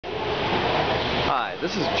Hi,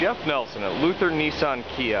 this is Jeff Nelson at Luther Nissan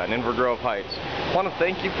Kia in Inver Grove Heights. I want to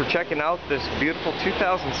thank you for checking out this beautiful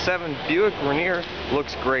 2007 Buick Rainier.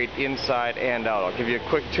 Looks great inside and out. I'll give you a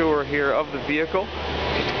quick tour here of the vehicle.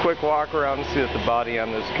 Just a quick walk around and see that the body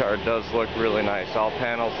on this car does look really nice. All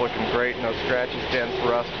panels looking great, no scratches, dents,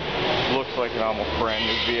 rust. Looks like an almost brand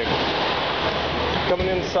new vehicle. Coming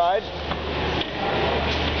inside,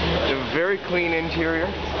 a very clean interior,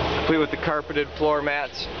 complete with the carpeted floor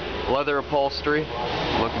mats, leather upholstery,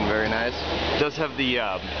 looking very nice. It does have the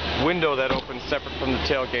window that opens separate from the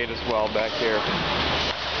tailgate as well back here.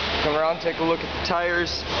 Come around, take a look at the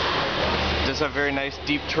tires. It does have very nice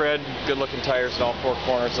deep tread, good looking tires in all four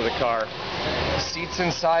corners of the car. Seats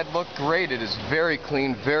inside look great. It is very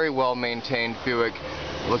clean, very well maintained Buick.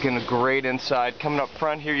 Looking great inside. Coming up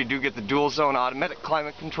front here, you do get the dual zone automatic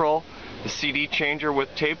climate control, the CD changer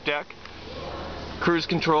with tape deck, cruise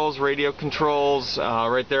controls, radio controls,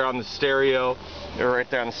 right there on the stereo, or right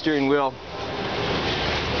there on the steering wheel.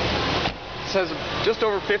 It says just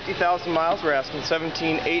over 50,000 miles. We're asking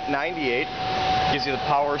 $17,898. Gives you the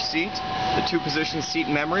power seat, the two-position seat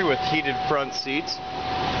memory with heated front seats.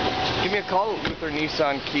 Give me a call at Luther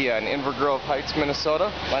Nissan Kia in Inver Grove Heights,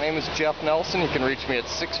 Minnesota. My name is Jeff Nelson. You can reach me at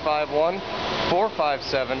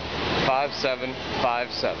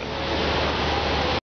 651-457-5757.